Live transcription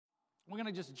We're going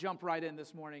to just jump right in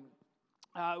this morning.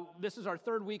 This is our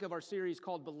third week of our series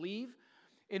called Believe.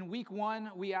 In week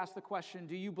 1, we asked the question,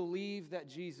 do you believe that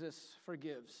Jesus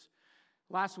forgives?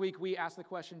 Last week, we asked the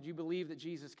question, do you believe that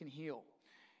Jesus can heal?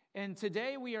 And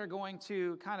today, we are going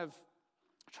to kind of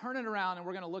turn it around, and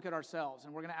we're going to look at ourselves,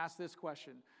 and we're going to ask this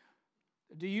question.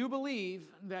 Do you believe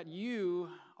that you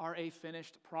are a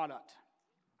finished product?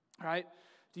 All right?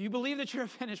 Do you believe that you're a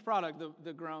finished product?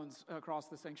 The groans across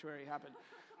the sanctuary happened.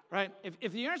 Right?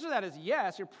 If the answer to that is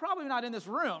yes, you're probably not in this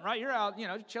room, right? You're out,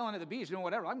 chilling at the beach, doing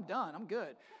whatever. I'm done. I'm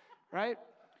good, right?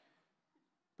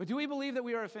 But do we believe that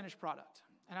we are a finished product?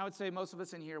 And I would say most of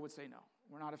us in here would say no.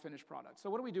 We're not a finished product. So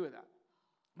what do we do with that?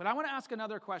 But I want to ask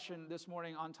another question this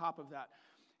morning on top of that.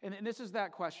 And this is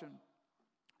that question.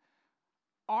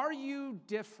 Are you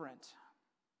different?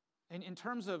 And in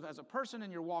terms of as a person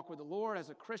in your walk with the Lord, as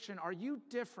a Christian, are you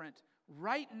different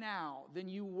right now than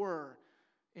you were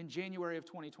in January of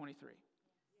 2023?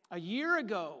 A year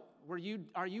ago,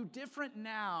 are you different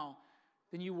now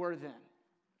than you were then?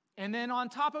 And then on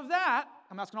top of that,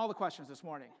 I'm asking all the questions this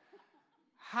morning.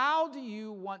 How do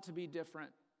you want to be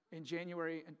different in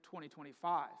January in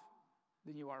 2025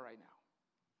 than you are right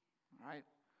now? All right?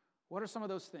 What are some of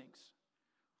those things?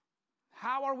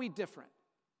 How are we different?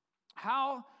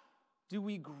 How do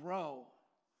we grow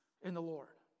in the Lord?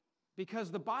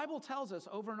 Because the Bible tells us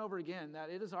over and over again that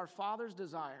it is our Father's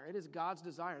desire, it is God's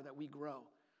desire that we grow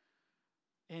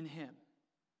in Him.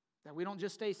 That we don't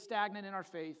just stay stagnant in our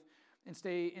faith and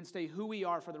stay who we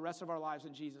are for the rest of our lives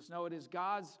in Jesus. No, it is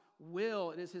God's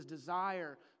will, it is His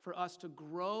desire for us to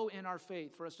grow in our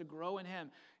faith, for us to grow in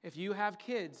Him. If you have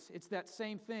kids, it's that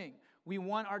same thing. We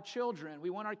want our children, we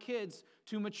want our kids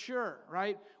to mature,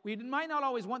 right? We might not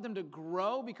always want them to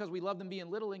grow because we love them being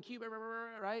little and cute,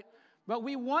 right? But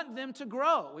we want them to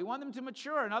grow. We want them to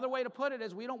mature. Another way to put it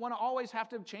is we don't want to always have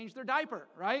to change their diaper,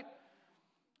 right?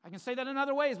 I can say that in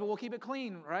other ways, but we'll keep it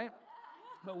clean, right?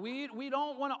 But we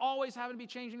don't want to always have to be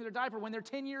changing their diaper when they're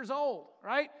 10 years old,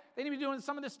 right? They need to be doing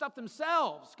some of this stuff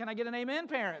themselves. Can I get an amen,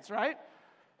 parents, right?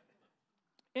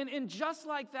 And just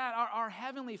like that, our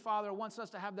Heavenly Father wants us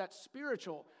to have that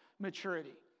spiritual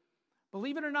maturity.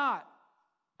 Believe it or not,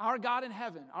 our God in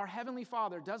heaven, our Heavenly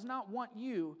Father, does not want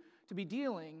you to be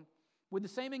dealing with the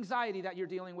same anxiety that you're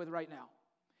dealing with right now.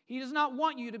 He does not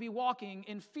want you to be walking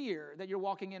in fear that you're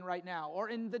walking in right now, or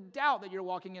in the doubt that you're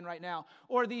walking in right now,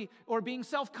 or being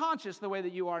self-conscious the way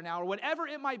that you are now, or whatever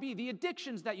it might be, the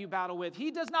addictions that you battle with.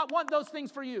 He does not want those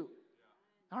things for you.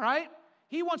 All right?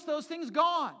 He wants those things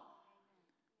gone.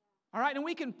 All right, and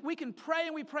we can pray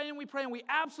and we pray and we pray, and we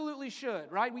absolutely should,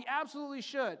 right? We absolutely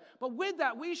should. But with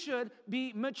that, we should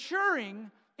be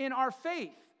maturing in our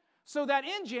faith so that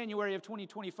in January of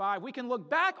 2025, we can look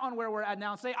back on where we're at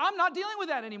now and say, I'm not dealing with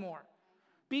that anymore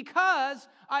because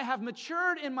I have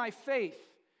matured in my faith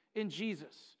in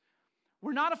Jesus.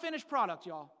 We're not a finished product,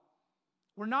 y'all.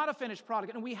 We're not a finished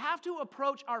product, and we have to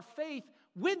approach our faith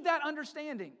with that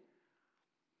understanding.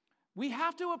 We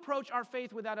have to approach our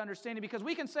faith with that understanding because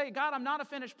we can say, God, I'm not a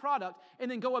finished product, and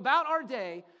then go about our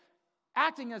day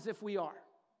acting as if we are.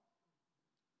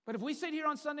 But if we sit here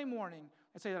on Sunday morning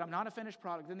and say that I'm not a finished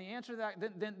product, then the answer to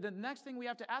that, then the next thing we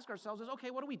have to ask ourselves is,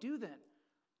 okay, what do we do then?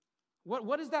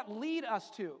 What does that lead us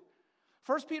to?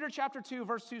 1 Peter chapter 2,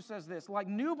 verse 2 says this, like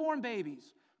newborn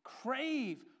babies,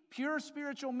 crave pure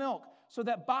spiritual milk, so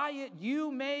that by it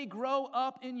you may grow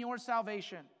up in your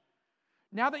salvation.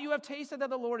 Now that you have tasted that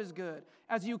the Lord is good,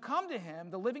 as you come to Him,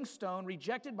 the living stone,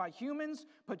 rejected by humans,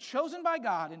 but chosen by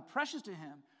God and precious to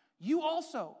Him, you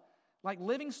also, like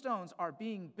living stones, are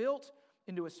being built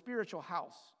into a spiritual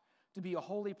house to be a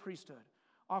holy priesthood,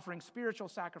 offering spiritual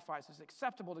sacrifices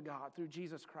acceptable to God through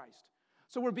Jesus Christ.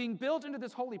 So we're being built into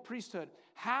this holy priesthood.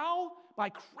 How? By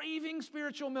craving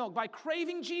spiritual milk, by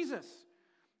craving Jesus.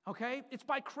 Okay? It's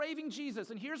by craving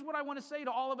Jesus. And here's what I want to say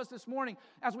to all of us this morning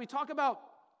as we talk about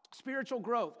spiritual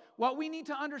growth. What we need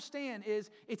to understand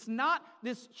is it's not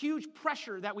this huge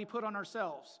pressure that we put on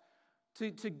ourselves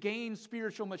to gain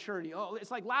spiritual maturity. Oh,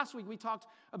 it's like last week we talked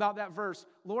about that verse,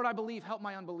 Lord, I believe, help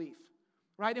my unbelief.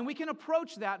 Right? And we can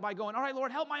approach that by going, all right, Lord,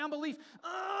 help my unbelief.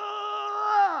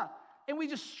 And we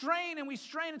just strain and we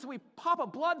strain until we pop a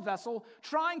blood vessel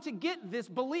trying to get this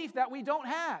belief that we don't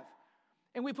have.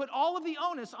 And we put all of the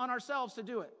onus on ourselves to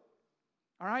do it.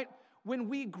 All right? When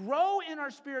we grow in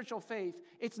our spiritual faith,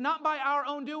 it's not by our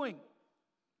own doing.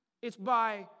 It's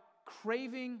by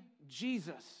craving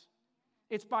Jesus.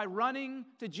 It's by running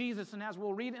to Jesus, and as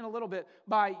we'll read in a little bit,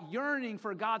 by yearning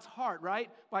for God's heart, right?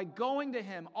 By going to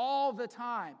Him all the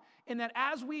time. And that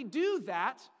as we do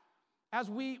that, as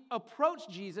we approach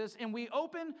Jesus and we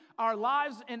open our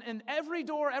lives and every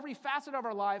door, every facet of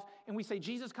our life, and we say,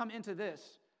 Jesus, come into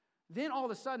this, then all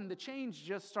of a sudden the change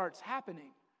just starts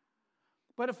happening.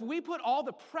 But if we put all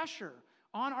the pressure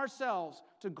on ourselves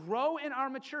to grow in our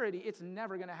maturity, it's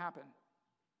never going to happen.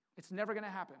 It's never going to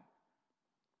happen.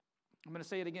 I'm going to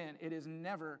say it again. It is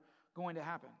never going to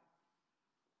happen.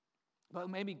 But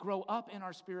maybe grow up in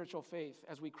our spiritual faith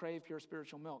as we crave pure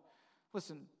spiritual milk.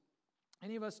 Listen,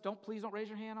 any of us, please don't raise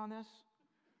your hand on this.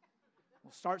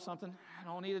 We'll start something. I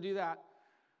don't need to do that.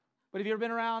 But have you ever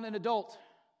been around an adult?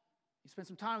 You spend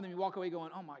some time with them, you walk away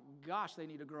going, oh my gosh, they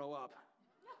need to grow up.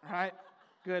 All right?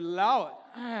 Good Lord.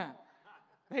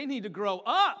 They need to grow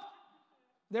up.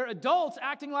 They're adults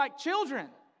acting like children.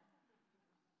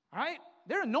 All right?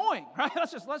 They're annoying, right?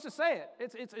 Let's just say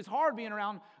it. It's hard being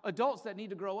around adults that need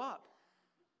to grow up.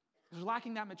 They're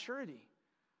lacking that maturity.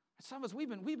 Some of us, we've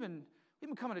been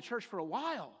coming to church for a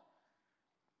while.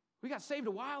 We got saved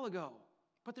a while ago,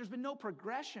 but there's been no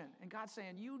progression. And God's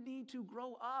saying, you need to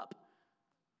grow up.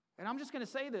 And I'm just going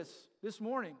to say this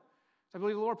morning. I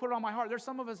believe the Lord put it on my heart. There's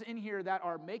some of us in here that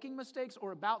are making mistakes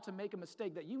or about to make a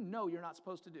mistake that you know you're not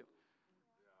supposed to do.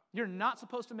 You're not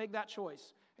supposed to make that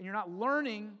choice. And you're not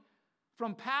learning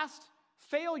from past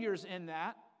failures in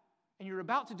that, and you're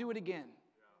about to do it again.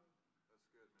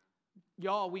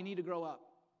 Y'all, we need to grow up.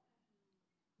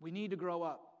 We need to grow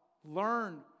up.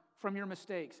 Learn from your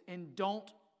mistakes and don't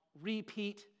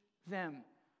repeat them.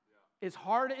 As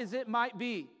hard as it might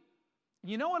be.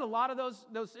 You know what a lot of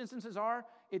those instances are?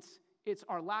 It's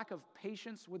our lack of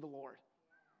patience with the Lord.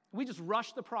 We just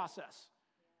rush the process.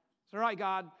 It's all right,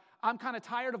 God, I'm kind of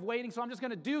tired of waiting, so I'm just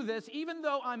going to do this, even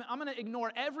though I'm going to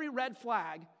ignore every red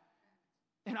flag,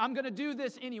 and I'm going to do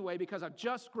this anyway because I've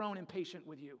just grown impatient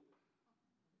with you.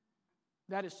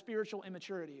 That is spiritual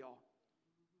immaturity, y'all.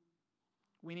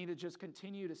 We need to just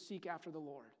continue to seek after the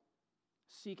Lord.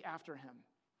 Seek after Him.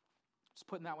 Just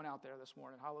putting that one out there this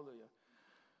morning. Hallelujah.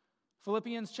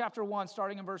 Philippians chapter 1,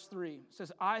 starting in verse 3,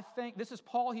 says, this is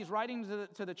Paul, he's writing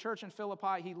to the church in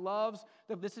Philippi. He loves,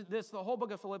 the whole book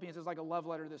of Philippians is like a love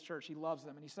letter to this church. He loves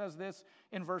them. And he says this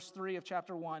in verse 3 of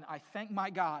chapter 1, I thank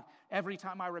my God every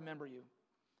time I remember you.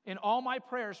 In all my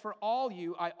prayers for all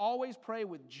you, I always pray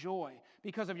with joy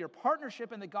because of your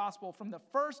partnership in the gospel from the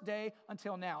first day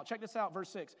until now. Check this out, verse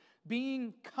 6.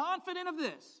 Being confident of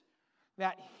this,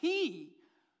 that He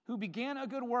who began a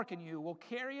good work in you will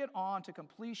carry it on to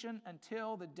completion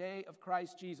until the day of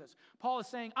Christ Jesus. Paul is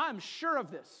saying, I'm sure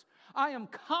of this. I am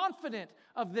confident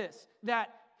of this, that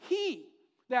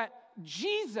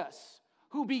Jesus,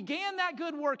 who began that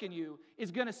good work in you,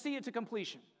 is going to see it to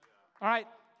completion. All right?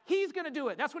 He's going to do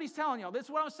it. That's what he's telling y'all. This is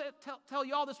what I want to tell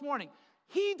y'all this morning.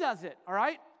 He does it, all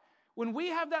right? When we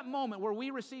have that moment where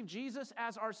we receive Jesus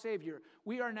as our Savior,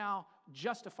 we are now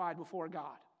justified before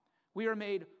God. We are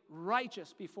made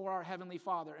righteous before our Heavenly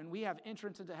Father, and we have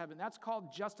entrance into heaven. That's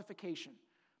called justification,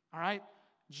 all right?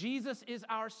 Jesus is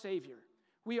our Savior.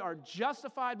 We are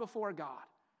justified before God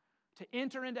to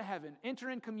enter into heaven, enter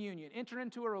in communion, enter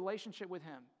into a relationship with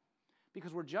Him,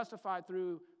 because we're justified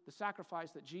through the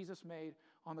sacrifice that Jesus made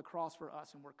on the cross for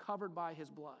us, and we're covered by His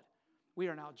blood. We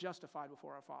are now justified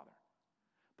before our Father.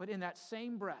 But in that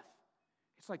same breath,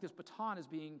 it's like this baton is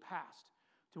being passed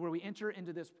to where we enter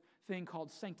into this thing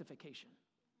called sanctification.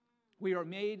 We are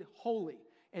made holy,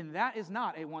 and that is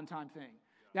not a one-time thing.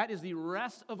 That is the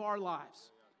rest of our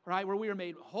lives, right? Where we are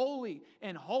made holy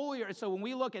and holier. And so when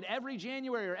we look at every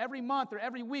January or every month or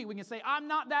every week, we can say, I'm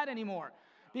not that anymore.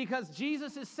 Because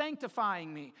Jesus is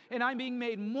sanctifying me, and I'm being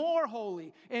made more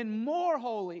holy and more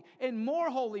holy and more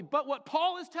holy. But what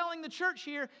Paul is telling the church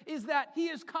here is that he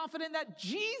is confident that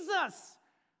Jesus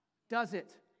does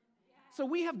it. So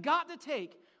we have got to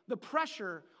take the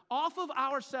pressure off of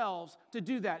ourselves to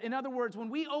do that. In other words, when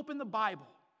we open the Bible,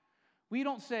 we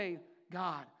don't say,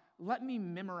 God, let me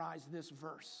memorize this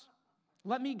verse.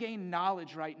 Let me gain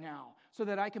knowledge right now so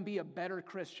that I can be a better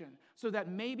Christian, so that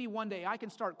maybe one day I can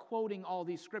start quoting all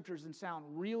these scriptures and sound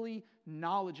really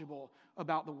knowledgeable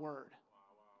about the Word.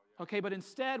 Okay, but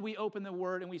instead we open the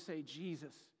Word and we say,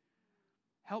 Jesus,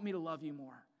 help me to love you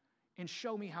more and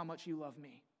show me how much you love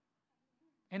me.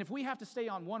 And if we have to stay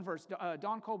on one verse,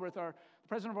 Don Colbert, the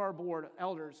president of our board,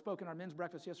 elders, spoke in our men's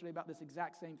breakfast yesterday about this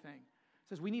exact same thing. He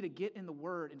says we need to get in the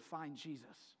Word and find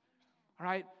Jesus. All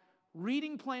right?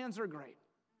 Reading plans are great.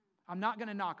 I'm not going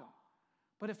to knock them.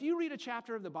 But if you read a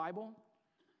chapter of the Bible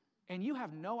and you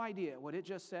have no idea what it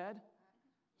just said,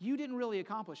 you didn't really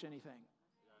accomplish anything.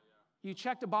 You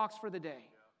checked a box for the day.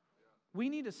 We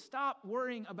need to stop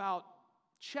worrying about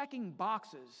checking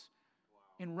boxes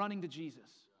and running to Jesus.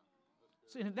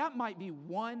 So, and that might be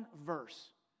one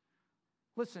verse.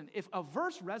 Listen, if a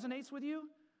verse resonates with you,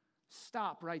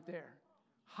 stop right there.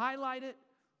 Highlight it,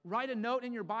 write a note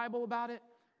in your Bible about it,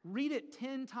 read it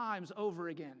 10 times over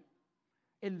again.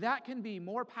 And that can be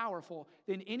more powerful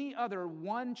than any other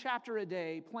one chapter a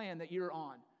day plan that you're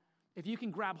on. If you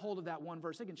can grab hold of that one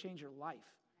verse, it can change your life.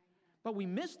 But we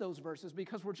miss those verses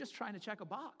because we're just trying to check a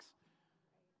box.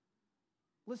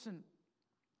 Listen,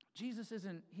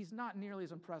 he's not nearly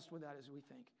as impressed with that as we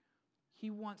think. He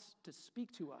wants to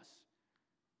speak to us.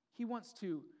 He wants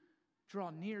to draw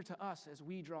near to us as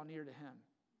we draw near to him.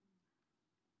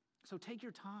 So take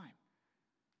your time.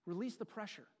 Release the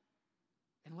pressure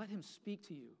and let him speak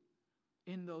to you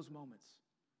in those moments.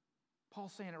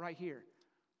 Paul's saying it right here.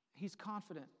 He's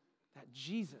confident that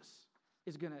Jesus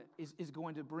is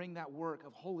going to bring that work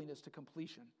of holiness to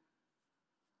completion.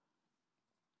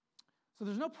 So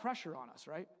there's no pressure on us,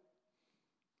 right?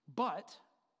 But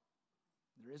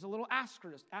there is a little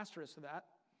asterisk to that.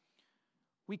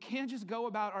 We can't just go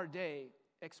about our day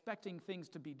expecting things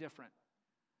to be different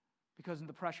because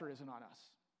the pressure isn't on us,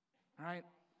 all right?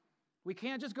 We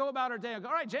can't just go about our day and go,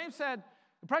 all right, James said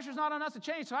the pressure's not on us to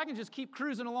change, so I can just keep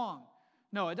cruising along.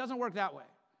 No, it doesn't work that way.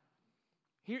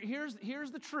 Here's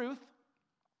the truth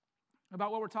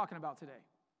about what we're talking about today.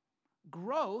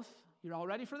 Growth, you're all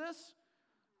ready for this?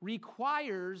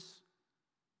 Requires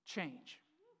change.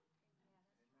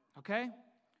 Okay?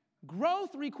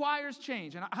 Growth requires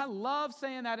change. And I love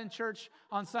saying that in church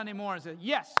on Sunday mornings.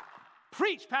 Yes,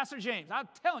 preach, Pastor James. I'm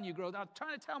telling you, growth. I'm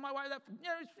trying to tell my wife that.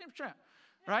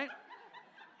 Right?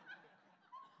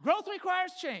 Growth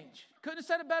requires change. Couldn't have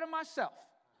said it better myself.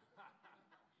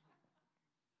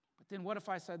 But then what if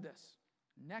I said this?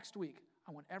 Next week,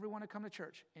 I want everyone to come to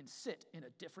church and sit in a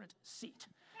different seat.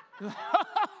 No,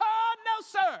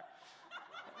 sir.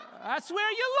 That's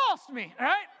where you lost me,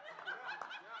 right?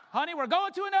 Honey, we're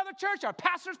going to another church. Our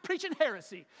pastor's preaching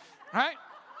heresy, right?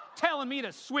 Telling me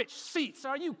to switch seats.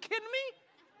 Are you kidding me?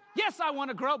 Yes, I want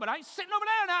to grow, but I ain't sitting over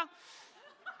there now.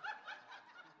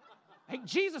 Hey,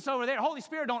 Jesus over there, Holy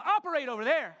Spirit don't operate over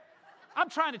there. I'm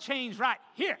trying to change right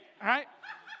here, all right?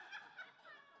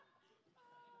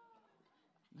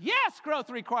 Yes, growth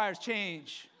requires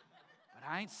change, but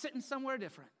I ain't sitting somewhere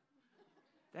different.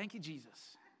 Thank you,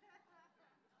 Jesus.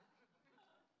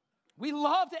 We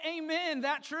love to amen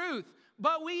that truth,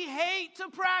 but we hate to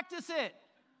practice it.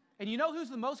 And you know who's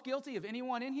the most guilty of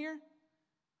anyone in here?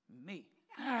 Me.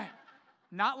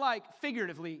 Not like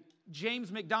figuratively.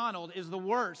 James McDonald is the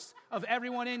worst of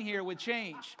everyone in here with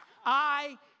change.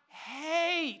 I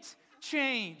hate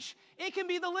change. It can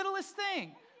be the littlest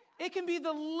thing. It can be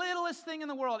the littlest thing in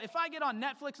the world. If I get on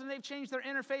Netflix and they've changed their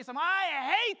interface,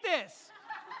 I hate this.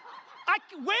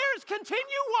 Where's continue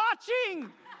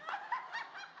watching?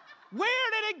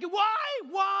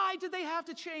 Why did they have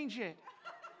to change it?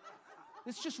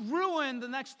 It's just ruined the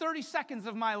next 30 seconds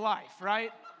of my life,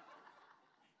 right?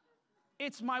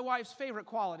 It's my wife's favorite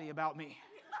quality about me.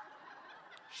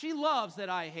 She loves that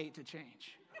I hate to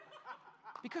change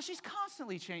because she's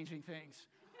constantly changing things.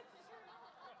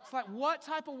 It's like, what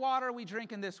type of water are we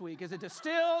drinking this week? Is it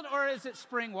distilled or is it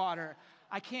spring water?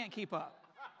 I can't keep up.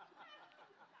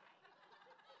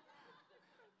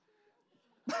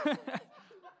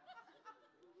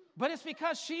 But it's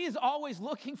because she's always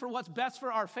looking for what's best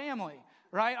for our family,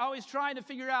 right? Always trying to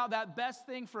figure out that best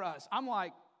thing for us. I'm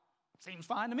like, seems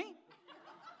fine to me,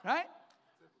 right?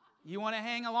 You want to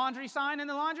hang a laundry sign in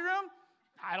the laundry room?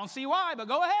 I don't see why, but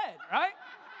go ahead, right?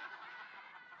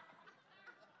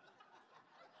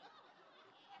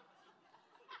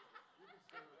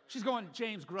 She's going,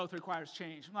 James, growth requires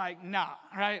change. I'm like, nah,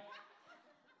 right?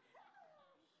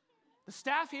 The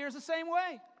staff here is the same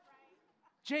way.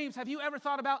 James, have you ever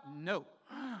thought about? No.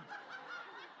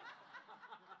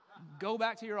 Go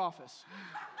back to your office.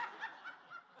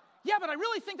 Yeah, but I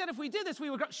really think that if we did this, we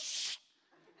would go, shh.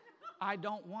 I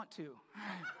don't want to.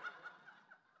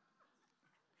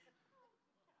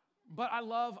 But I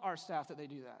love our staff that they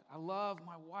do that. I love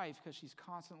my wife because she's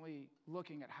constantly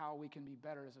looking at how we can be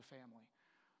better as a family.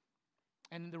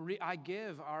 And I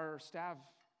give our staff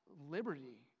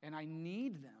liberty, and I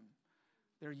need them.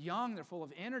 They're young, they're full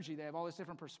of energy, they have all this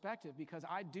different perspective because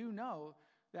I do know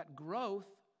that growth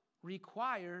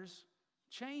requires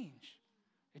change.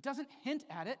 It doesn't hint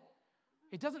at it.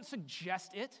 It doesn't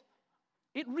suggest it.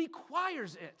 It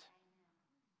requires it.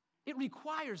 It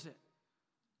requires it.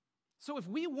 So if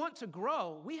we want to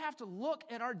grow, we have to look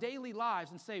at our daily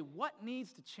lives and say, what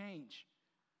needs to change?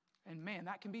 And man,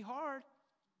 that can be hard.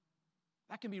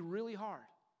 That can be really hard.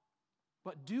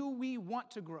 But do we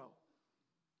want to grow?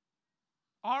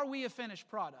 Are we a finished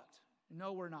product?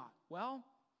 No, we're not. Well,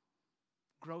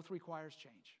 growth requires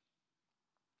change.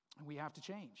 And we have to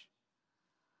change.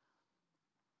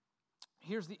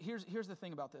 here's the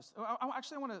thing about this. I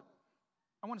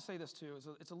want to say this too.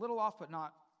 It's a little off, but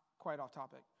not quite off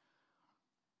topic.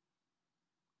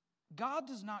 God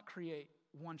does not create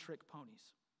one-trick ponies.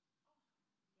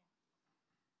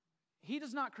 He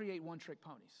does not create one-trick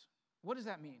ponies. What does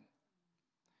that mean?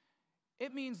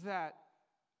 It means that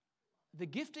the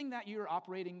gifting that you're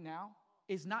operating now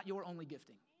is not your only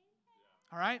gifting.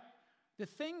 All right? The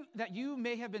thing that you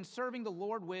may have been serving the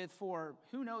Lord with for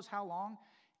who knows how long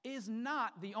is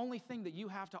not the only thing that you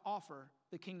have to offer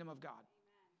the kingdom of God.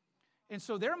 And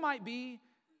so there might be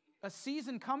a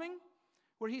season coming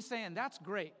where he's saying, that's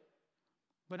great,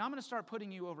 but I'm going to start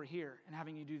putting you over here and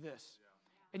having you do this.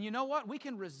 And you know what? We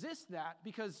can resist that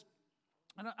because,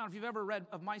 I don't know if you've ever read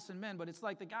of Mice and Men, but it's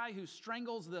like the guy who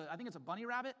strangles I think it's a bunny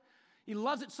rabbit. He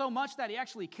loves it so much that he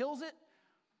actually kills it.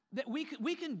 That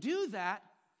we can do that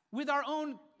with our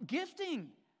own gifting,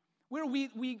 where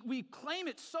we claim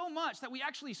it so much that we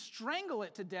actually strangle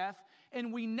it to death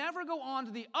and we never go on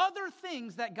to the other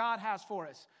things that God has for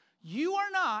us. You are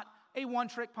not a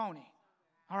one-trick pony,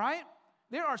 all right?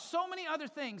 There are so many other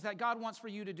things that God wants for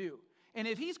you to do. And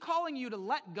if he's calling you to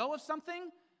let go of something,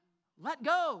 let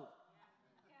go.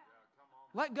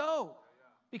 Let go.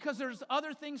 Because there's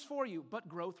other things for you, but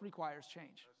growth requires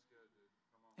change.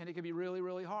 And it can be really,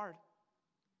 really hard.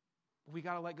 We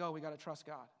got to let go. We got to trust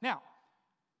God. Now,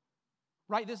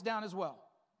 write this down as well.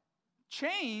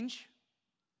 Change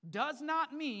does not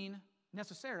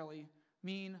necessarily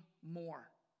mean more.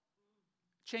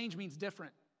 Change means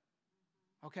different.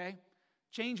 Okay?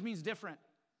 Change means different.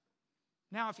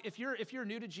 Now, if you're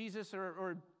new to Jesus,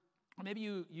 or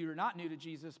maybe you're not new to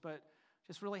Jesus, but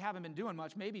just really haven't been doing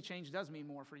much, maybe change does mean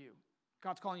more for you.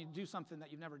 God's calling you to do something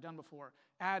that you've never done before.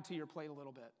 Add to your plate a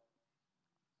little bit.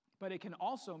 But it can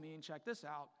also mean, check this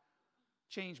out,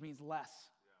 change means less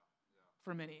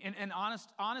for many. And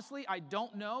honestly, I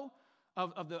don't know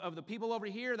of the people over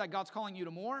here that God's calling you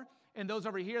to more, and those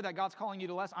over here that God's calling you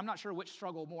to less. I'm not sure which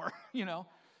struggle more,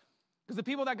 Because the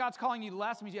people that God's calling you to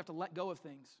less means you have to let go of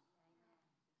things.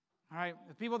 All right?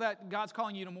 The people that God's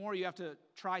calling you to more, you have to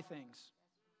try things.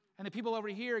 And the people over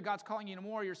here, God's calling you to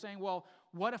more, you're saying, well,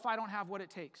 what if I don't have what it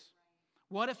takes?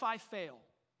 What if I fail?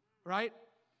 Right?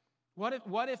 What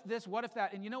if this, what if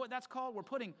that? And you know what that's called? We're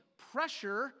putting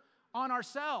pressure on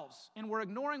ourselves. And we're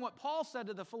ignoring what Paul said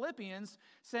to the Philippians,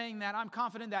 saying that I'm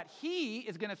confident that he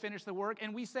is going to finish the work.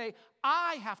 And we say,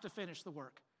 I have to finish the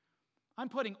work. I'm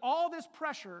putting all this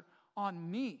pressure on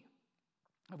me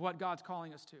of what God's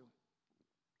calling us to.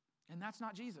 And that's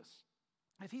not Jesus.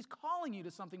 If he's calling you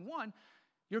to something, one,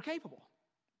 you're capable.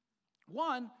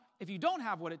 One, if you don't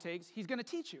have what it takes, he's going to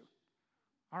teach you.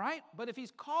 All right? But if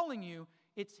he's calling you,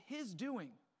 it's his doing.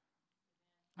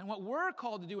 And what we're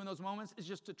called to do in those moments is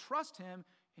just to trust him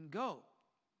and go.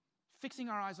 Fixing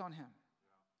our eyes on him.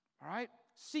 All right?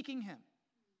 Seeking him.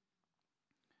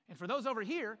 And for those over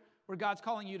here, where God's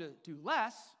calling you to do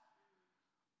less,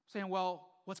 saying, well,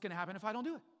 what's going to happen if I don't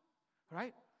do it? All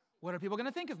right? What are people going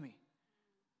to think of me?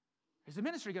 Is the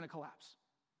ministry going to collapse?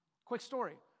 Quick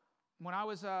story. When I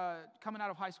was coming out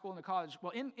of high school into college,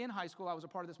 well, in high school, I was a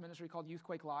part of this ministry called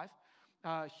Youthquake Live.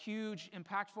 Huge,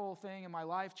 impactful thing in my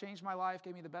life, changed my life,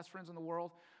 gave me the best friends in the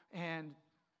world. And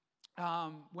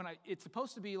it's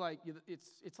supposed to be like,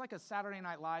 it's like a Saturday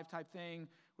Night Live type thing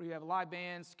where you have a live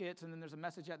band, skits, and then there's a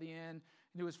message at the end.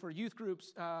 And it was for youth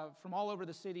groups from all over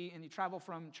the city, and you travel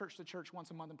from church to church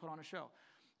once a month and put on a show.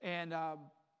 And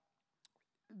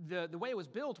the way it was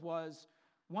built was,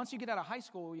 once you get out of high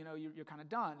school, you're kind of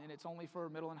done, and it's only for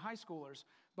middle and high schoolers.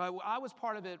 But I was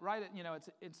part of it right at,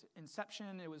 it's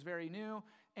inception. It was very new.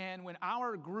 And when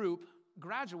our group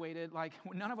graduated,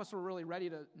 none of us were really ready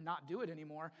to not do it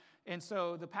anymore. And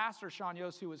so the pastor, Sean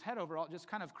Yost, who was head over all, just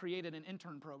kind of created an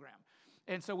intern program.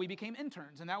 And so we became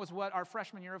interns, and that was what our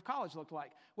freshman year of college looked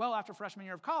like. Well, after freshman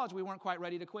year of college, we weren't quite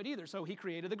ready to quit either, so he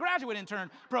created the graduate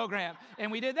intern program,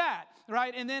 and we did that,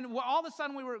 right? And then all of a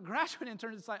sudden, we were graduate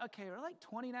interns. It's like, okay, we're like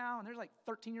 20 now, and there's like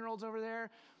 13-year-olds over there.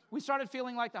 We started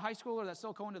feeling like the high schooler that's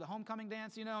still going to the homecoming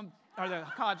dance, or the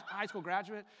college high school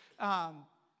graduate.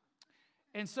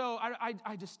 And so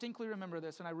I distinctly remember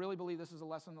this, and I really believe this is a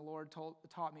lesson the Lord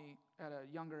taught me at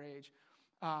a younger age.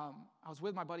 I was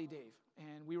with my buddy Dave,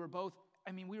 and we were both,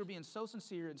 we were being so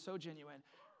sincere and so genuine.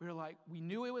 We were like, we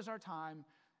knew it was our time.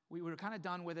 We were kind of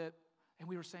done with it. And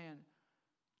we were saying,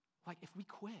 if we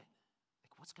quit,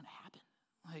 what's going to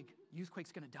happen?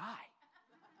 Youthquake's going to die.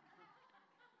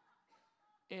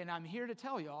 And I'm here to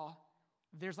tell y'all,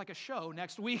 there's a show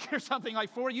next week or something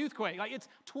for Youthquake. It's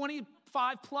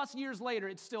 25 plus years later,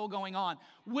 it's still going on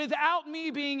without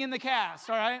me being in the cast,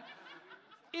 all right?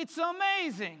 It's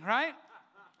amazing, right?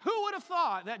 Who would have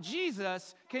thought that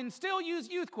Jesus can still use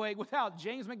Youthquake without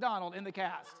James McDonald in the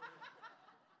cast?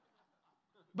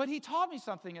 But he taught me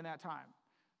something in that time.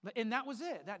 And that was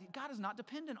it. That God is not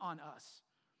dependent on us.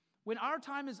 When our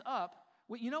time is up,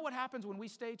 you know what happens when we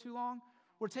stay too long?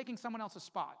 We're taking someone else's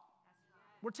spot.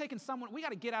 We're taking someone, we got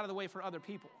to get out of the way for other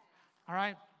people. All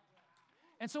right?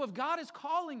 And so if God is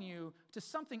calling you to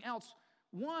something else,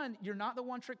 one, you're not the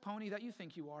one-trick pony that you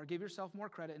think you are. Give yourself more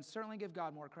credit and certainly give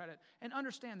God more credit. And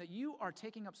understand that you are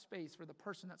taking up space for the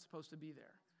person that's supposed to be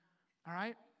there. All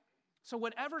right? So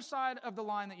whatever side of the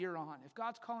line that you're on, if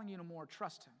God's calling you to more,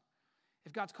 trust him.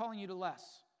 If God's calling you to less,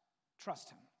 trust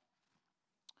him.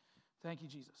 Thank you,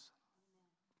 Jesus.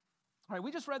 All right,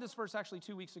 we just read this verse actually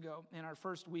 2 weeks ago in our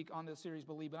first week on this series,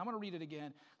 Believe, but I'm going to read it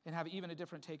again and have even a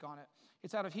different take on it.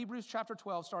 It's out of Hebrews chapter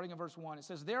 12, starting in verse 1. It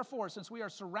says, "Therefore, since we are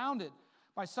surrounded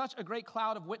by such a great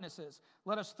cloud of witnesses,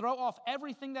 let us throw off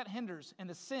everything that hinders and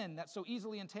the sin that so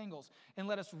easily entangles, and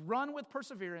let us run with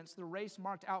perseverance the race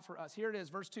marked out for us." Here it is,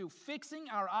 verse 2, "Fixing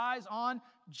our eyes on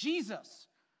Jesus,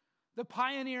 the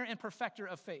pioneer and perfecter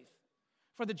of faith.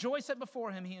 For the joy set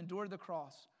before him, he endured the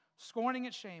cross, scorning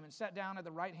its shame, and sat down at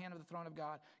the right hand of the throne of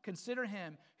God. Consider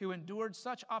him who endured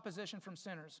such opposition from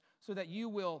sinners, so that you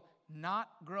will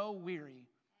not grow weary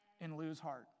and lose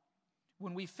heart."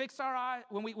 When we fix our eye,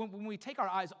 when we take our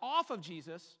eyes off of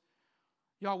Jesus,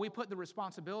 y'all, we put the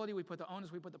responsibility, we put the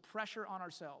onus, we put the pressure on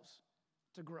ourselves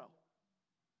to grow.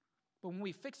 But when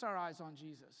we fix our eyes on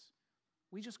Jesus,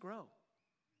 we just grow.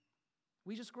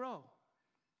 We just grow.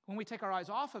 When we take our eyes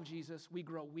off of Jesus, we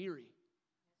grow weary.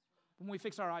 When we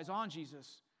fix our eyes on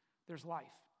Jesus, there's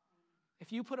life.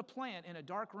 If you put a plant in a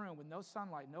dark room with no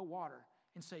sunlight, no water,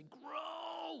 and say,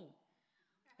 "Grow,"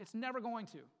 it's never going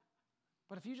to.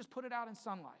 But if you just put it out in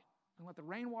sunlight and let the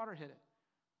rainwater hit it,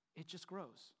 it just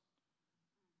grows.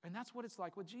 And that's what it's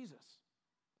like with Jesus.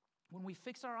 When we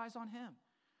fix our eyes on him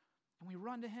and we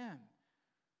run to him,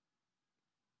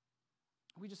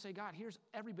 we just say, "God, here's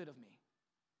every bit of me.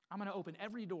 I'm going to open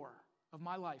every door of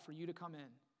my life for you to come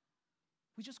in."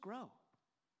 We just grow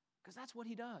because that's what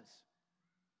he does.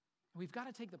 And we've got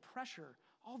to take the pressure,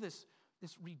 all this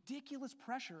ridiculous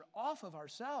pressure off of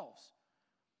ourselves.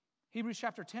 Hebrews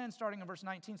chapter 10, starting in verse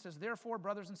 19, says, "Therefore,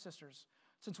 brothers and sisters,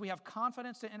 since we have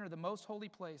confidence to enter the most holy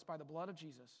place by the blood of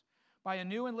Jesus, by a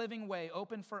new and living way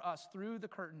opened for us through the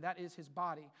curtain, that is his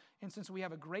body, and since we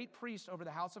have a great priest over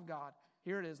the house of God,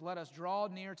 here it is, let us draw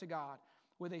near to God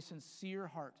with a sincere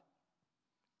heart,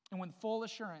 and with full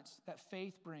assurance that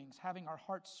faith brings, having our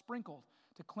hearts sprinkled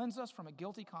to cleanse us from a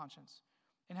guilty conscience,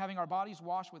 and having our bodies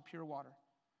washed with pure water.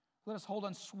 Let us hold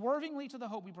unswervingly to the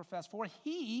hope we profess, for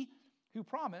he who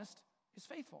promised is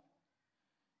faithful.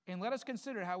 And let us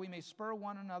consider how we may spur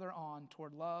one another on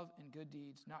toward love and good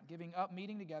deeds, not giving up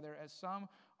meeting together as some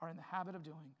are in the habit of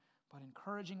doing, but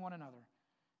encouraging one another,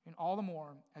 and all the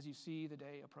more as you see the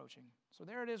day approaching." So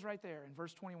there it is right there in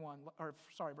verse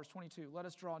 22. Let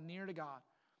us draw near to God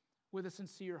with a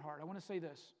sincere heart. I want to say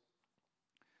this.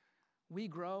 We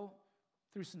grow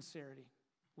through sincerity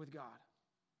with God.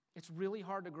 It's really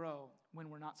hard to grow when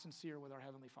we're not sincere with our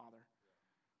Heavenly Father.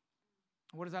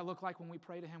 What does that look like when we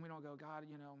pray to him? We don't go, "God,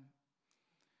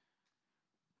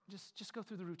 just go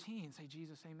through the routine. Say,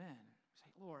 "Jesus, amen." Say,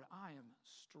 "Lord, I am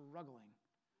struggling.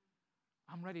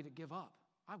 I'm ready to give up.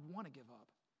 I want to give up.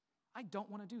 I don't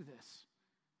want to do this.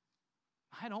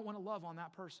 I don't want to love on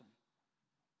that person."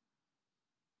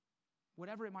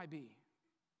 Whatever it might be.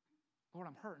 "Lord,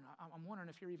 I'm hurting. I'm wondering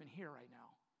if you're even here right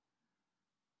now.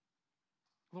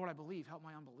 Lord, I believe. Help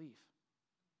my unbelief."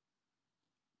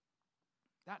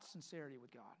 That's sincerity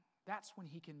with God. That's when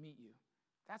he can meet you.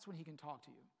 That's when he can talk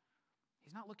to you.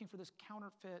 He's not looking for this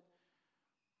counterfeit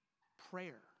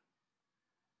prayer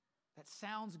that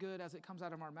sounds good as it comes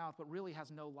out of our mouth, but really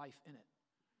has no life in it.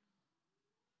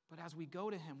 But as we go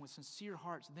to him with sincere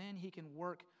hearts, then he can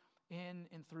work in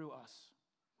and through us.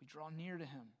 We draw near to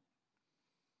him.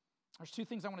 There's two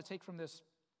things I want to take from this.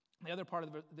 The other part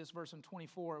of this verse in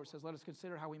 24, which says, "Let us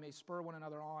consider how we may spur one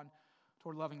another on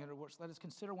toward loving and good works." Let us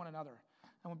consider one another.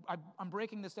 And I'm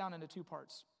breaking this down into two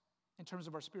parts in terms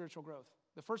of our spiritual growth.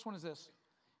 The first one is this.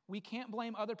 We can't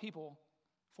blame other people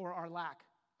for our lack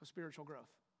of spiritual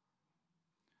growth.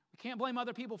 We can't blame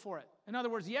other people for it. In other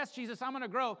words, yes, Jesus, I'm going to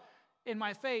grow in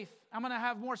my faith. I'm going to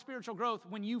have more spiritual growth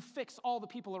when you fix all the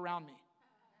people around me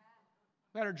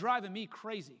that are driving me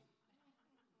crazy.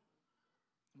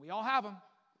 We all have them.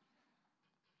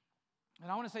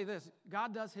 And I want to say this.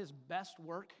 God does his best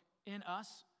work in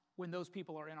us when those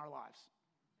people are in our lives.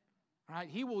 All right?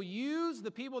 He will use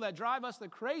the people that drive us the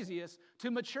craziest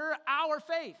to mature our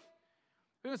faith.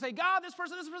 We're going to say, "God, this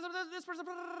person, blah, blah,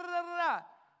 blah."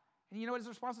 And you know what his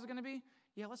response is going to be?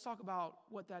 Yeah, let's talk about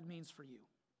what that means for you.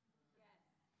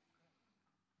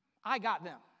 I got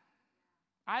them.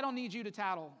 I don't need you to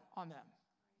tattle on them.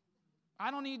 I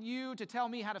don't need you to tell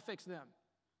me how to fix them.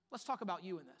 Let's talk about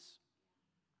you in this.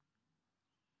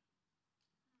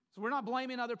 So we're not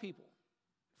blaming other people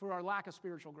for our lack of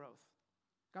spiritual growth.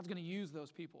 God's going to use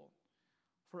those people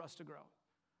for us to grow.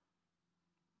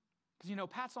 Because,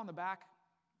 pats on the back,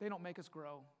 they don't make us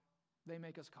grow. They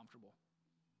make us comfortable.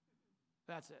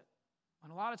 That's it.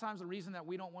 And a lot of times the reason that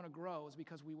we don't want to grow is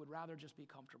because we would rather just be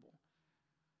comfortable.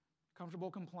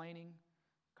 Comfortable complaining,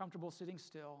 comfortable sitting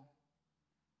still,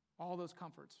 all those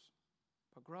comforts.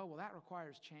 But grow, well, that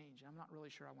requires change. I'm not really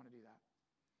sure I want to do that.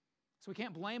 So we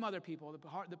can't blame other people,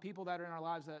 the people that are in our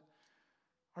lives that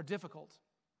are difficult.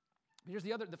 But here's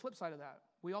the flip side of that.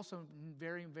 We also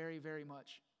very, very, very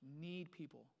much need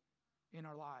people in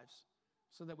our lives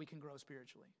so that we can grow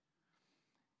spiritually.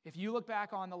 If you look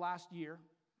back on the last year,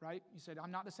 right, you said,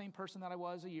 I'm not the same person that I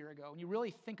was a year ago, and you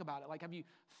really think about it, like have you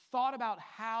thought about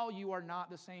how you are not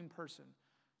the same person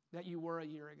that you were a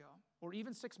year ago, or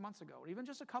even 6 months ago, or even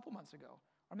just a couple months ago,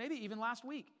 or maybe even last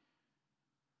week?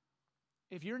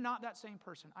 If you're not that same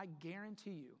person, I guarantee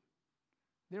you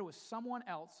there was someone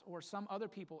else or some other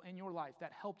people in your life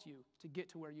that helped you to get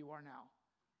to where you are now.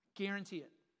 Guarantee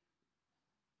it.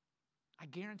 I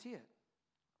guarantee it.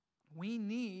 We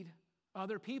need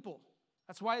other people.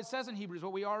 That's why it says in Hebrews,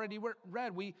 what we already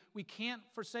read, we can't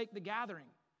forsake the gathering.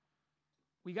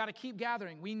 We got to keep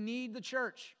gathering. We need the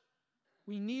church.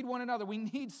 We need one another. We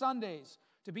need Sundays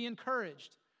to be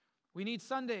encouraged. We need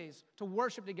Sundays to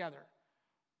worship together.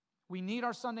 We need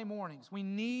our Sunday mornings. We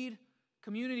need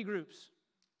community groups.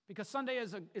 Because Sunday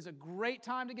is a great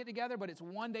time to get together, but it's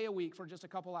one day a week for just a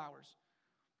couple hours.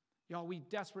 Y'all, we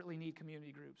desperately need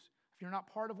community groups. If you're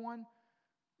not part of one,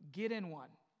 get in one.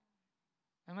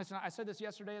 And listen, I said this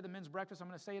yesterday at the men's breakfast. I'm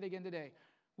going to say it again today.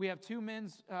 We have 2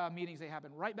 men's meetings. They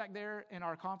happen right back there in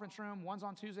our conference room. One's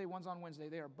on Tuesday, one's on Wednesday.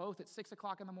 They are both at 6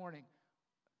 o'clock in the morning.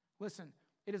 Listen,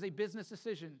 it is a business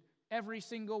decision every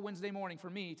single Wednesday morning for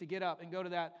me to get up and go to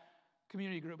that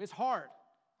community group. It's hard.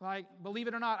 Like, believe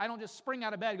it or not, I don't just spring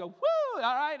out of bed and go, woo,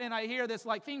 all right, and I hear this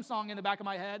like theme song in the back of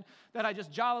my head that I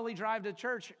just jollily drive to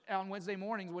church on Wednesday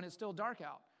mornings when it's still dark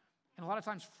out. And a lot of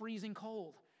times freezing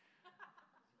cold.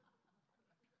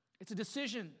 It's a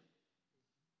decision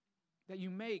that you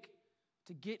make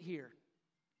to get here.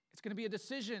 It's going to be a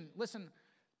decision. Listen,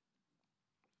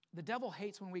 the devil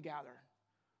hates when we gather.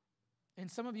 And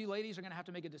some of you ladies are going to have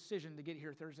to make a decision to get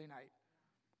here Thursday night.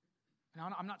 Now,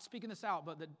 I'm not speaking this out,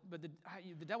 but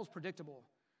the devil's predictable.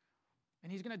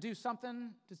 And he's going to do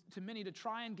something to many to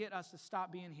try and get us to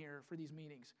stop being here for these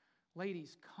meetings.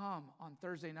 Ladies, come on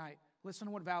Thursday night. Listen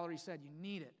to what Valerie said. You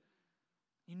need it.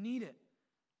 You need it.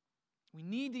 We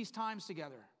need these times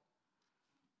together.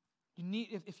 You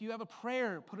need, if you have a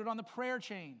prayer, put it on the prayer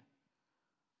chain.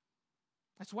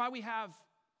 That's why we have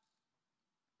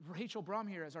Rachel Brum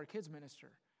here as our kids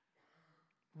minister.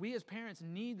 We as parents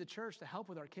need the church to help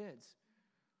with our kids.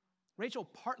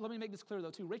 Let me make this clear though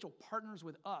too. Rachel partners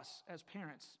with us as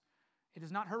parents. It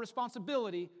is not her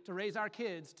responsibility to raise our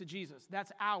kids to Jesus.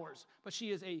 That's ours. But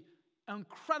she is an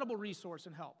incredible resource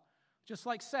and help. Just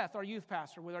like Seth, our youth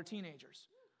pastor, with our teenagers.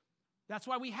 That's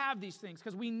why we have these things,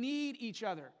 because we need each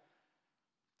other.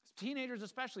 Teenagers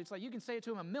especially, it's like you can say it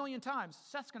to them 1,000,000 times.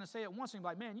 Seth's going to say it once and be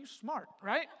like, man, you smart,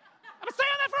 right? I've been saying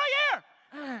that for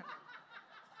a year.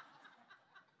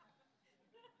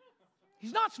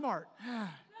 He's not smart.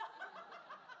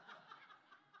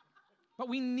 But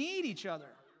we need each other.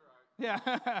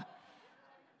 Yeah.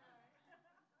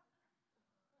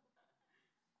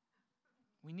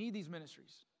 We need these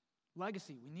ministries.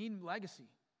 Legacy. We need legacy.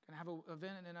 Going to have an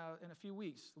event in a few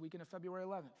weeks, the weekend of February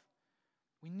 11th.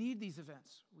 We need these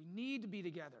events. We need to be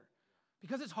together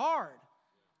because it's hard.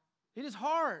 It is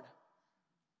hard.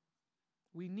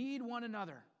 We need one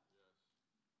another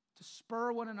to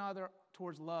spur one another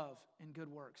towards love and good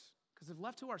works. Because if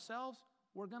left to ourselves,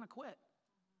 we're going to quit.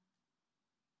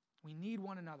 We need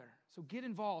one another. So get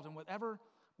involved in whatever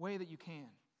way that you can.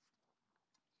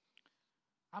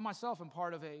 I myself am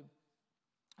part of a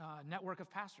network of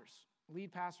pastors,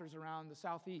 lead pastors around the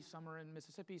Southeast. Some are in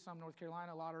Mississippi, some North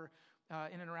Carolina, a lot are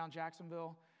in and around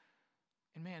Jacksonville.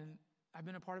 And man, I've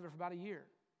been a part of it for about a year.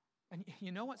 And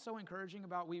you know what's so encouraging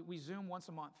about, we Zoom once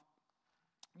a month.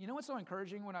 You know what's so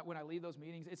encouraging when I leave those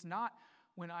meetings? It's not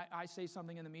when I say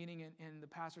something in the meeting and the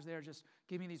pastors there just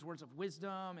give me these words of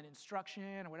wisdom and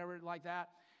instruction or whatever like that.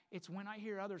 It's when I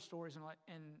hear other stories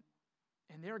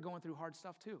and they're going through hard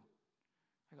stuff too.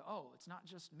 I go, oh, it's not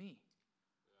just me.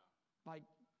 Yeah. Like,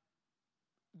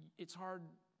 it's hard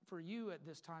for you at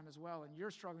this time as well, and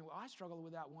you're struggling. Well, I struggled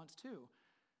with that once too.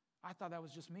 I thought that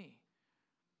was just me.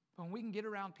 But when we can get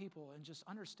around people and just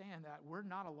understand that we're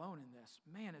not alone in this,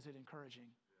 man, is it encouraging.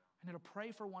 And it'll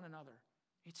pray for one another.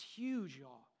 It's huge,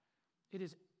 y'all. It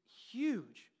is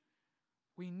huge.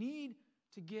 We need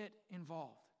to get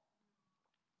involved.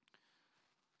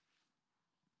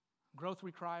 Growth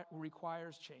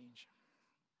requires change.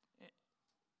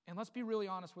 And let's be really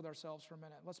honest with ourselves for a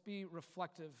minute. Let's be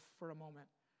reflective for a moment.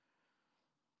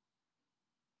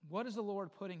 What is the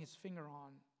Lord putting his finger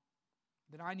on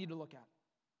that I need to look at?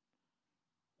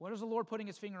 What is the Lord putting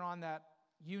his finger on that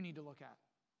you need to look at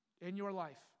in your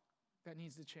life that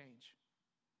needs to change?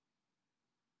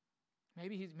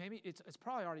 Maybe it's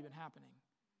probably already been happening.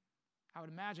 I would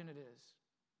imagine it is.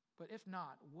 But if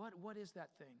not, what is that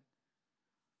thing?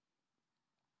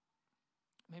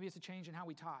 Maybe it's a change in how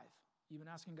we tithe. You've been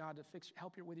asking God to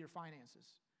help you with your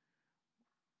finances,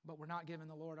 but we're not giving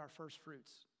the Lord our first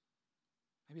fruits.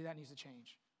 Maybe that needs to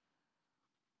change.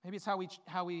 Maybe it's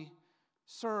how we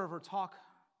serve or talk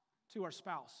to our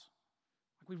spouse.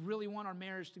 Like we really want our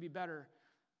marriage to be better,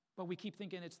 but we keep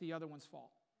thinking it's the other one's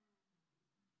fault.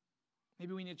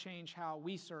 Maybe we need to change how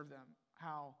we serve them,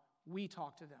 how we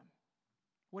talk to them.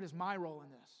 What is my role in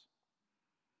this?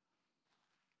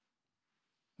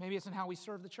 Maybe it's in how we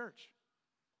serve the church.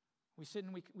 We sit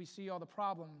and we see all the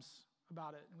problems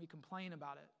about it, and we complain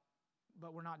about it,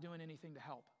 but we're not doing anything to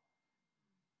help,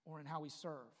 or in how we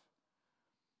serve.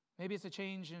 Maybe it's a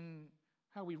change in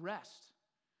how we rest.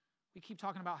 We keep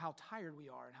talking about how tired we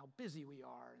are and how busy we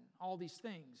are and all these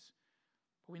things,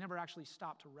 but we never actually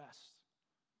stop to rest.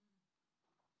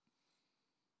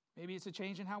 Maybe it's a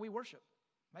change in how we worship.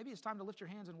 Maybe it's time to lift your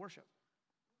hands and worship.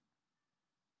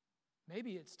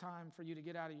 Maybe it's time for you to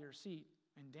get out of your seat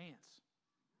and dance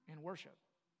and worship.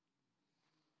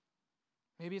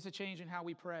 Maybe it's a change in how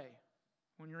we pray.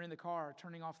 When you're in the car,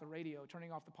 turning off the radio,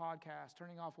 turning off the podcast,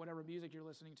 turning off whatever music you're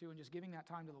listening to, and just giving that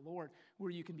time to the Lord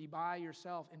where you can be by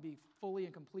yourself and be fully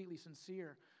and completely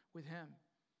sincere with him.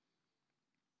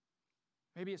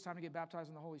 Maybe it's time to get baptized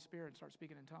in the Holy Spirit and start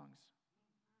speaking in tongues.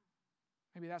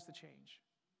 Maybe that's the change.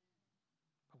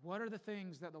 But what are the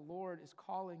things that the Lord is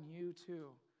calling you to,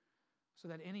 so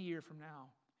that in a year from now,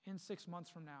 in 6 months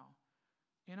from now,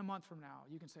 in a month from now,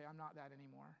 you can say, I'm not that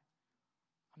anymore.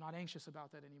 I'm not anxious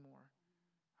about that anymore.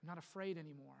 I'm not afraid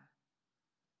anymore.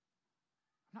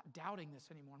 I'm not doubting this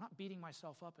anymore. I'm not beating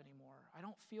myself up anymore. I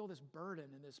don't feel this burden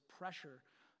and this pressure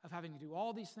of having to do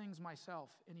all these things myself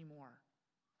anymore.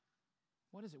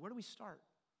 What is it? Where do we start?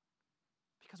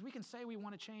 Because we can say we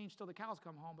want to change till the cows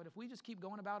come home, but if we just keep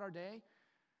going about our day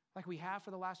like we have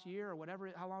for the last year or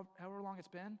however long it's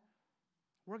been,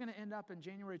 we're going to end up in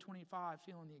January 25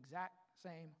 feeling the exact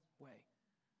same way.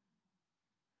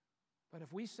 But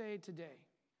if we say today,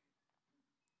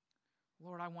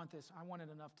 Lord, I want this. I want it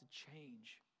enough to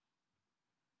change.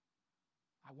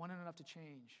 I want it enough to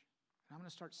change. And I'm going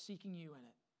to start seeking you in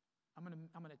it. I'm going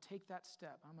to take that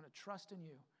step. I'm going to trust in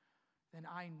you. Then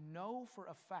I know for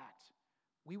a fact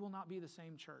we will not be the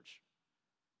same church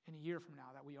in a year from now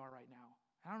that we are right now.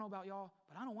 I don't know about y'all,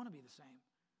 but I don't want to be the same.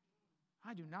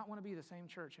 I do not want to be the same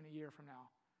church in a year from now.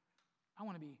 I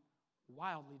want to be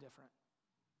wildly different.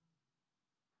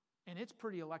 And it's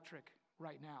pretty electric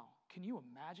right now. Can you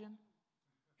imagine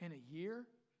in a year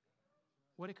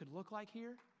what it could look like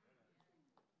here?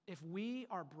 If we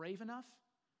are brave enough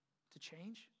to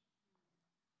change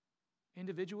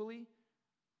individually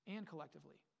and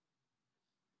collectively.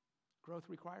 Growth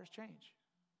requires change.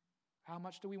 How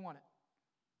much do we want it?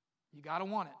 You got to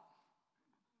want it.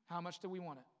 How much do we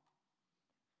want it?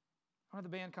 I want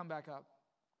the band come back up.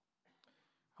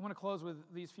 I want to close with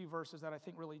these few verses that I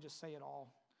think really just say it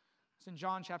all. It's in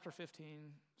John chapter 15,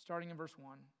 starting in verse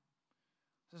 1.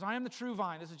 It says, I am the true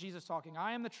vine. This is Jesus talking.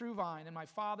 I am the true vine, and my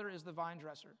Father is the vine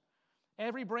dresser.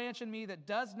 Every branch in me that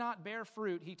does not bear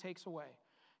fruit, he takes away.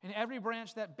 And every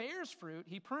branch that bears fruit,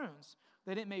 he prunes,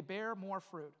 that it may bear more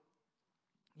fruit.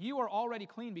 You are already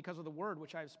clean because of the word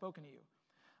which I have spoken to you.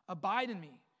 Abide in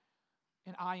me,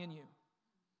 and I in you.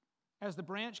 As the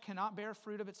branch cannot bear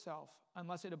fruit of itself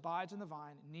unless it abides in the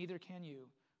vine, neither can you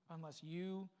unless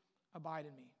you abide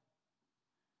in me.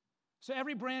 So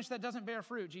every branch that doesn't bear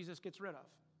fruit, Jesus gets rid of.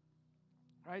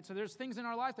 Right? So there's things in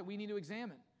our life that we need to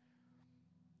examine.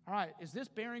 All right, is this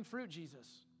bearing fruit, Jesus?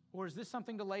 Or is this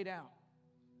something to lay down?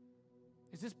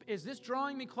 Is this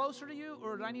drawing me closer to you,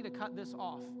 or do I need to cut this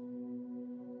off?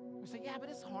 We say, yeah, but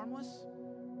it's harmless.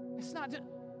 It's not just...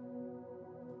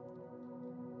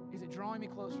 Is it drawing me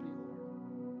closer to you,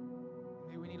 Lord?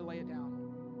 Maybe we need to lay it down.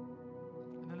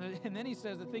 And then he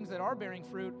says the things that are bearing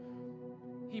fruit,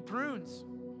 he prunes.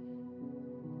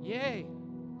 Yay.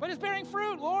 But it's bearing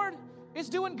fruit, Lord. It's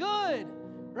doing good.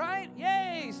 right?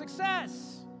 Yay,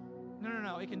 success.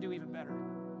 No, it can do even better.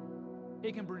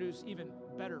 It can produce even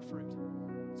better fruit.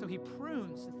 So he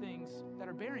prunes the things that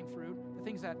are bearing fruit. The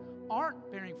things that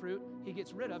aren't bearing fruit, he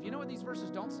gets rid of. You know what these verses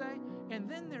don't say? And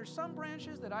then there's some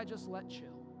branches that I just let chill.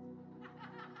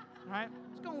 All right?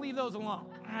 Just going to leave those alone.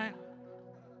 All right?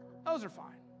 Those are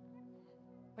fine.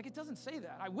 Like, it doesn't say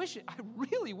that. I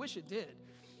really wish it did.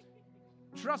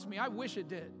 Trust me, I wish it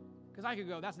did. Because I could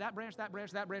go, that's that branch, that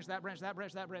branch, that branch, that branch, that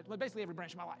branch, that branch. Basically every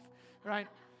branch of my life. Right?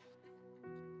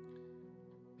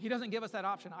 He doesn't give us that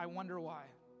option. I wonder why.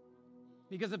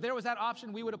 Because if there was that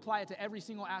option, we would apply it to every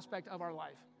single aspect of our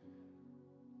life.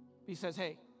 He says,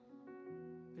 hey,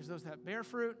 there's those that bear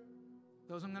fruit,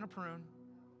 those I'm going to prune,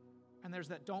 and there's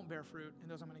that don't bear fruit, and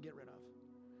those I'm going to get rid of.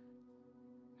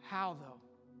 How, though?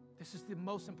 This is the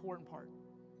most important part.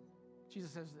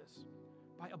 Jesus says this,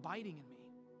 by abiding in me.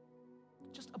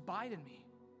 Just abide in me.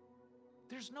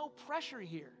 There's no pressure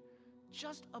here.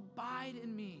 Just abide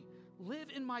in me. Live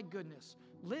in my goodness.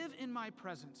 Live in my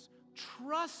presence.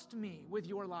 Trust me with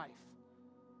your life.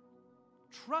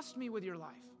 Trust me with your life.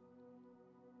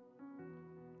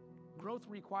 Growth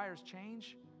requires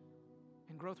change,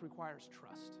 and growth requires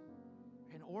trust.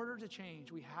 In order to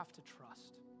change, we have to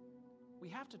trust. We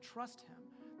have to trust him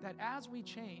that as we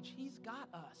change, he's got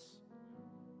us.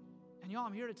 And y'all,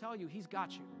 I'm here to tell you, he's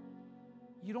got you.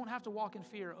 You don't have to walk in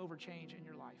fear over change in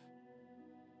your life.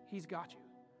 He's got you.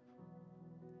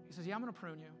 He says, yeah, I'm going to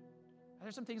prune you. And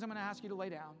there's some things I'm going to ask you to lay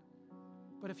down.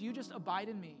 But if you just abide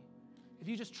in me, if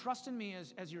you just trust in me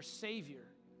as your Savior,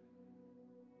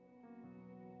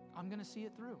 I'm going to see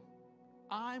it through.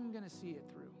 I'm going to see it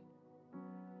through.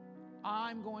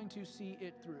 I'm going to see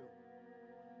it through.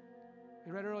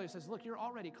 We read earlier, it says, look, you're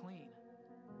already clean.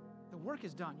 The work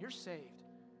is done. You're saved.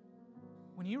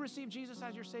 When you receive Jesus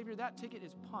as your Savior, that ticket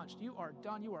is punched. You are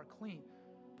done. You are clean.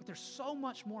 But there's so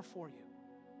much more for you.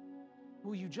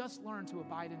 Will you just learn to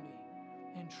abide in me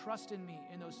and trust in me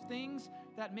in those things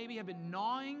that maybe have been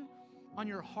gnawing on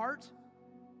your heart,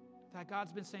 that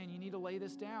God's been saying, you need to lay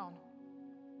this down.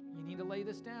 You need to lay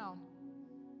this down.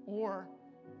 Or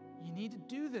you need to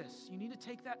do this. You need to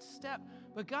take that step.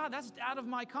 But God, that's out of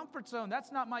my comfort zone.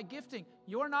 That's not my gifting.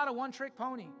 You're not a one-trick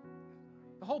pony.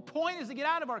 The whole point is to get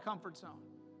out of our comfort zone.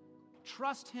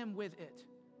 Trust him with it.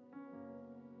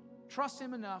 Trust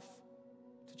him enough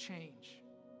to change.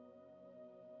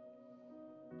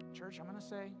 Church, I'm going to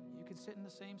say, you can sit in the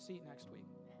same seat next week.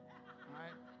 All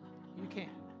right? You can.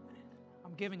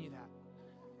 I'm giving you that.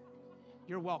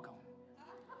 You're welcome.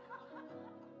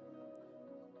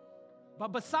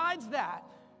 But besides that,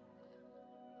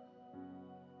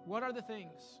 what are the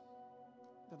things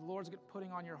that the Lord's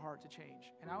putting on your heart to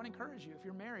change? And I would encourage you, if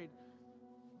you're married,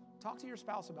 talk to your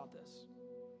spouse about this.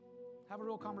 Have a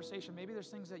real conversation. Maybe there's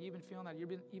things that you've been feeling that you've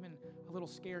been even a little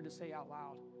scared to say out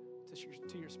loud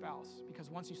to your spouse, because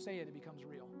once you say it, it becomes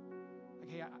real. Like,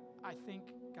 hey, I think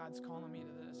God's calling me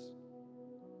to this.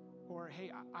 Or, hey,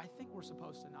 I think we're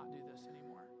supposed to not do this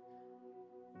anymore.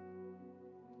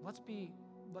 Let's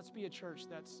be a church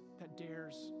that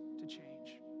dares to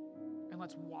change. And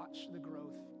let's watch the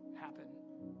growth happen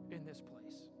in this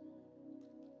place.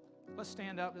 Let's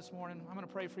stand up this morning. I'm going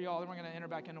to pray for y'all, then we're going to enter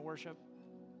back into worship.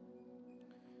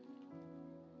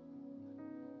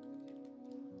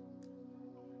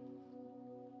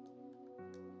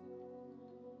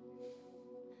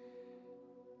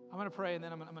 I'm going to pray, and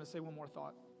then I'm going to say one more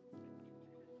thought.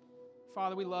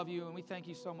 Father, we love you, and we thank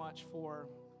you so much for,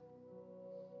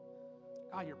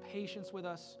 God, your patience with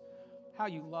us, how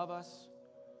you love us.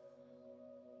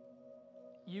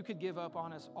 You could give up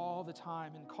on us all the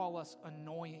time and call us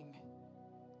annoying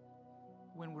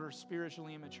when we're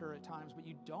spiritually immature at times, but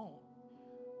you don't.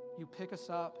 You pick us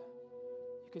up.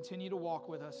 You continue to walk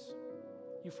with us.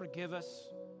 You forgive us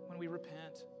when we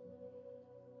repent.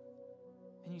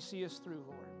 And you see us through,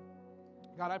 Lord.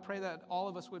 God, I pray that all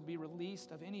of us would be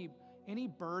released of any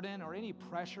burden or any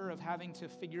pressure of having to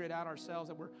figure it out ourselves,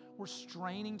 that we're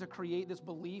straining to create this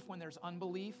belief when there's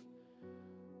unbelief,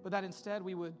 but that instead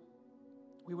we would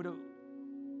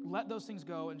let those things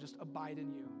go and just abide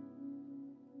in you.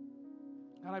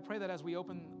 And I pray that as we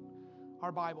open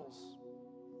our Bibles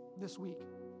this week,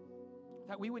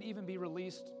 that we would even be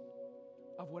released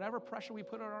of whatever pressure we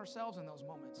put on ourselves in those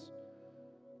moments.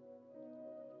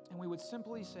 And we would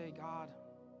simply say, God,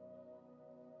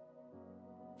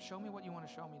 show me what you want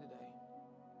to show me today.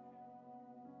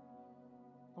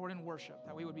 Lord, in worship,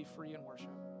 that we would be free in worship.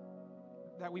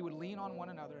 That we would lean on one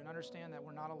another and understand that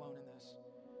we're not alone in this.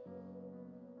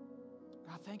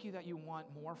 God, thank you that you want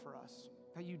more for us.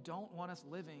 That you don't want us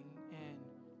living in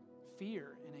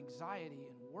fear and anxiety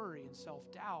and worry and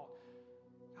self-doubt.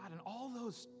 God, and all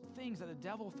those things that the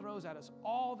devil throws at us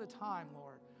all the time,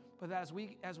 Lord, but that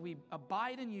as we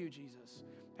abide in you, Jesus,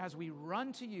 as we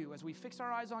run to you, as we fix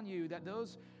our eyes on you, that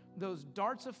those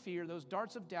darts of fear, those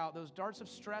darts of doubt, those darts of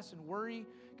stress and worry,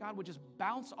 God, would just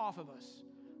bounce off of us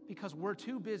because we're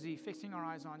too busy fixing our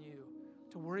eyes on you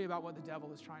to worry about what the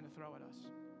devil is trying to throw at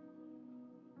us.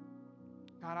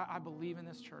 God, I believe in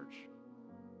this church.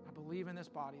 I believe in this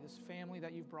body, this family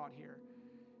that you've brought here,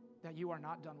 that you are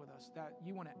not done with us, that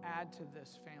you want to add to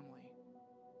this family,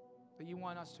 that you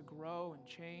want us to grow and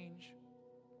change.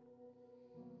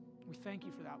 We thank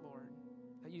you for that, Lord,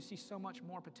 that you see so much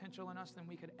more potential in us than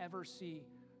we could ever see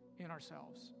in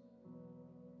ourselves.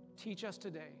 Teach us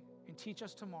today and teach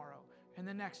us tomorrow and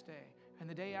the next day and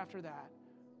the day after that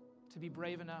to be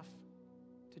brave enough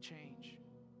to change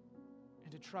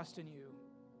and to trust in you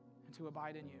and to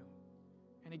abide in you.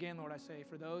 And again, Lord, I say,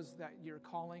 for those that you're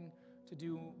calling to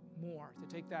do more,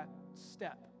 to take that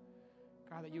step,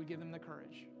 God, that you would give them the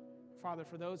courage. Father,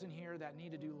 for those in here that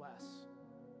need to do less,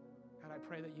 God, I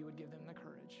pray that you would give them the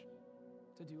courage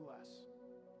to do less.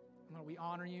 And Lord, we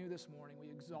honor you this morning.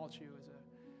 We exalt you as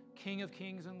a King of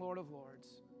kings and Lord of lords,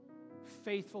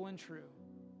 faithful and true.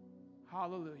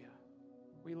 Hallelujah.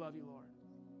 We love you, Lord.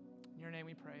 In your name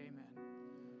we pray, amen.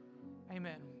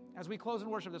 Amen. As we close in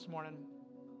worship this morning,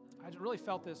 I just really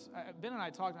felt this. Ben and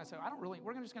I talked, and I said,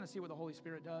 we're just going to see what the Holy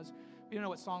Spirit does. We didn't know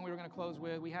what song we were going to close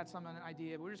with. We had some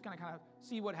idea, but we were just going to kind of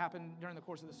see what happened during the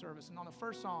course of the service. And on the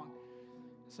first song,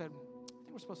 I said, I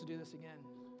think we're supposed to do this again.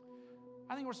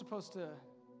 I think we're supposed to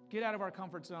get out of our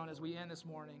comfort zone as we end this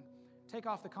morning, take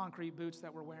off the concrete boots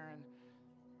that we're wearing,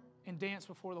 and dance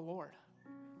before the Lord,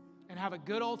 and have a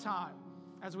good old time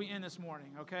as we end this morning,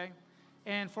 okay?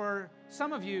 And for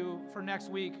some of you, for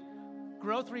next week,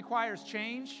 growth requires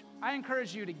change. I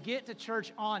encourage you to get to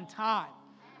church on time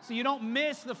so you don't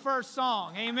miss the first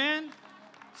song. Amen?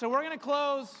 So we're going to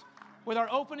close with our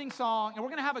opening song, and we're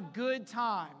going to have a good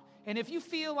time. And if you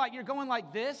feel like you're going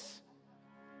like this,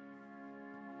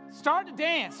 start to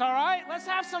dance, all right? Let's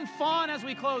have some fun as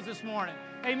we close this morning.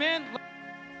 Amen?